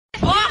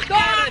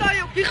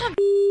Wie gaan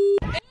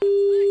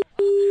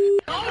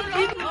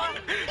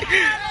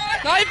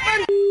Daai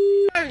van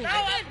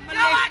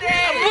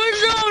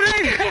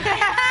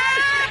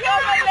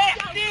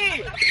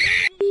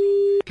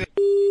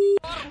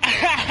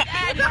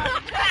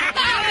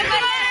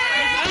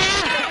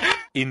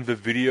In the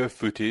video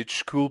footage,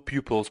 school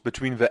pupils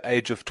between the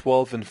age of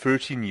 12 and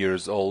 13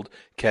 years old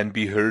can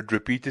be heard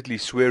repeatedly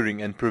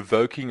swearing and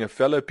provoking a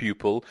fellow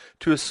pupil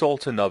to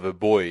assault another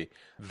boy.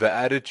 The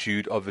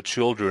attitude of the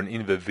children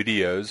in the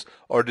videos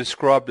are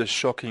described as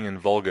shocking and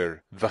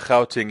vulgar. The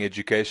Gauteng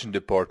Education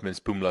Department's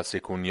Pumla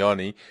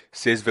Sekonyani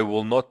says they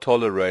will not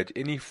tolerate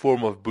any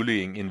form of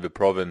bullying in the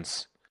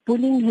province.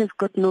 Bullying has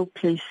got no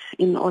place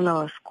in all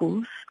our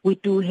schools. We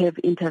do have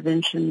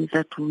interventions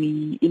that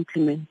we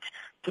implement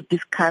to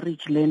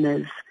discourage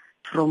learners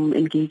from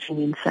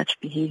engaging in such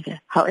behavior.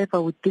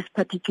 However, with this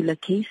particular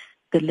case,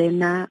 the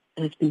learner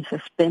has been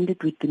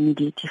suspended with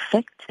immediate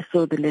effect,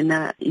 so the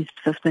learner is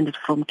suspended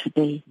from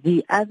today.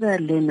 The other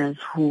learners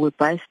who were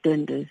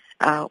bystanders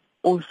are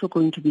also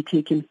going to be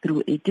taken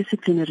through a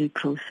disciplinary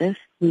process.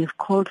 We have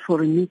called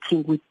for a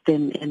meeting with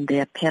them and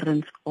their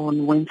parents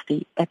on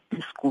Wednesday at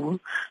the school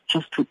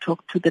just to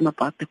talk to them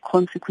about the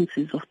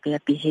consequences of their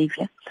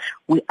behavior.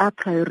 We are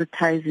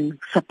prioritizing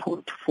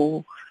support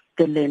for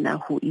the learner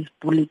who is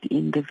bullied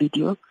in the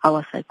video.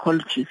 Our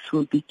psychologists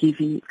will be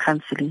giving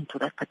counseling to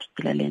that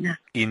particular learner.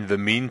 In the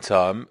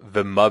meantime,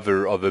 the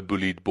mother of a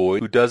bullied boy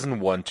who doesn't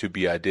want to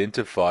be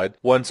identified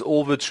wants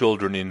all the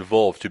children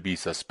involved to be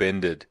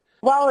suspended.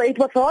 Well, it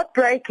was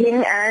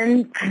heartbreaking,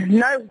 and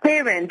no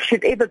parent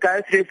should ever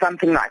go through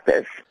something like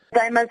this.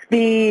 They must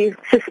be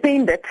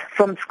suspended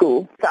from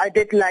school. So I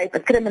did lay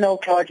criminal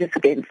charges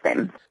against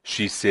them.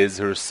 She says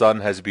her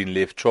son has been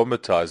left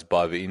traumatized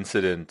by the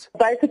incident.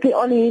 Basically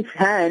on his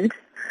hand,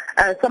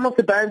 some of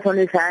the bones on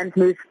his hand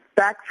moved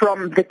back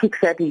from the kicks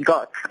that he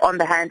got on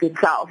the hand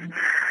itself.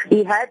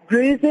 He had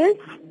bruises,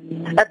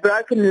 a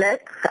broken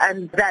lip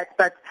and that,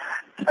 but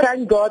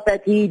thank God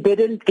that he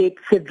didn't get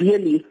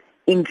severely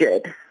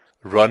injured.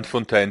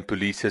 Randfontein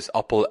Police's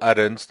Appel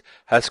Ernst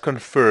has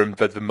confirmed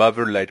that the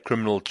mother laid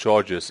criminal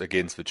charges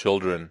against the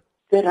children.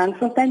 The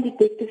Randfontein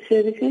Detective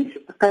Services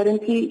are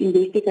currently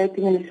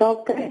investigating an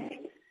assault case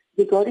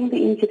regarding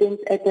the incident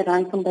at the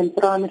Randfontein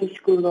Primary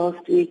School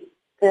last week.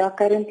 They are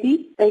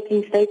currently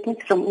taking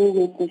statements from all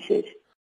witnesses.